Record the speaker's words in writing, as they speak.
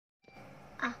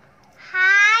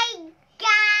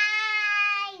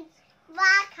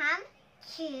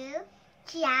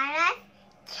Tiara's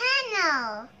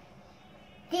channel.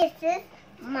 This is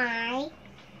my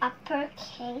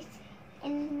uppercase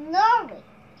and lowercase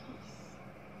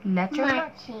Letter.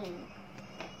 marking.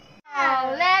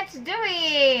 Oh, let's do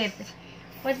it.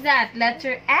 What's that?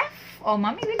 Letter F? Oh,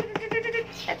 mommy.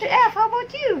 Letter F. How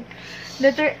about you?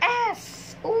 Letter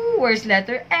S. Oh, where's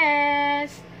letter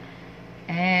S?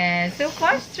 And so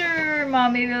faster.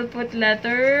 Mommy will put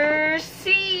letter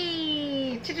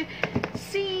C.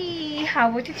 C. How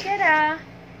about you, Tiara?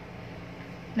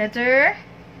 Letter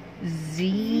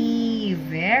Z.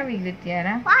 Very good,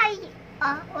 Tiara. Why?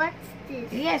 What's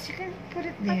this? Yes, you can put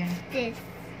it there. What's this?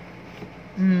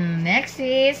 Next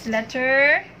is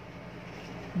letter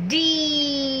D.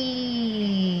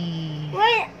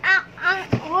 Wait,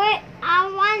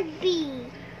 I want B.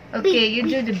 Okay, you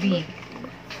do the B.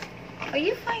 Oh,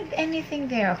 you find anything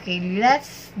there? Okay,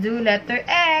 let's do letter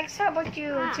X. How about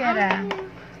you, Tiara?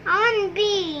 I want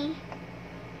B.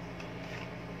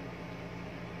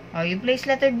 Oh, you place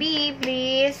letter B,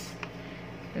 please.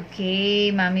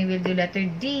 Okay, mommy will do letter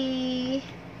D.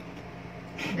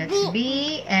 That's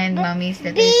B, and mommy's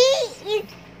letter B is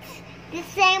the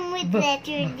same with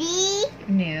letter D.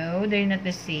 No, they're not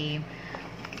the same.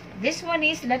 This one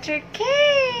is letter K.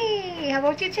 How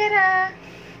about you, Tiara?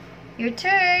 Your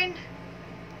turn.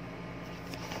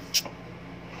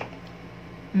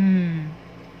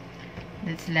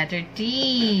 That's letter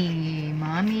T.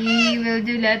 Mommy will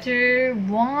do letter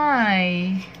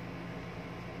Y.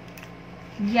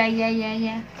 Yeah. Ja.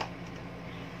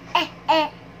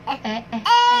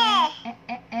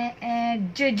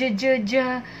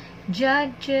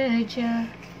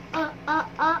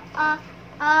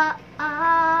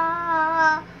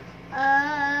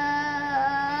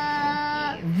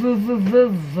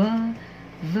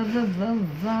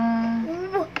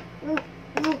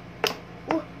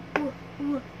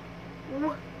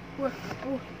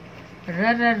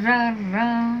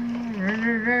 Ra.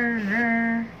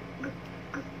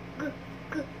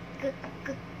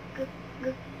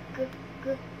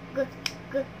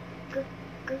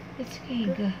 It's okay.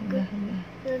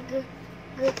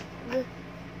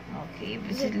 Okay,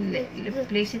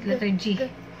 place it letter G.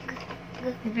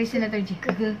 Place the letter G.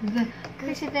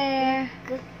 Place it there.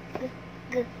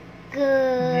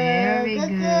 Very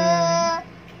good.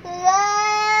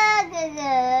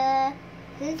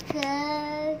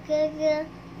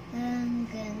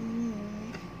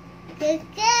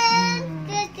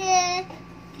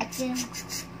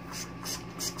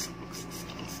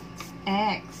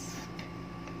 X.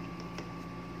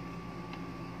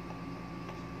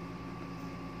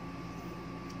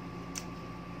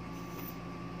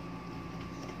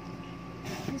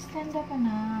 Stand up,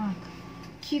 anak.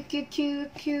 Q.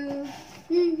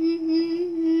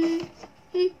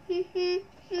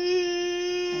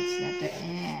 That's letter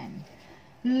N.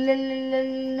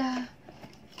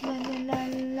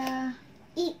 La.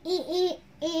 E.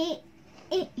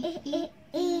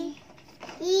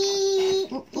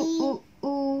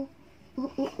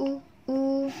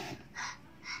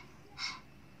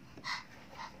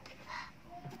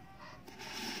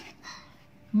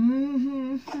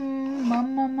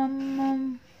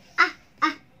 Mom.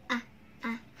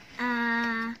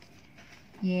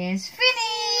 Yes,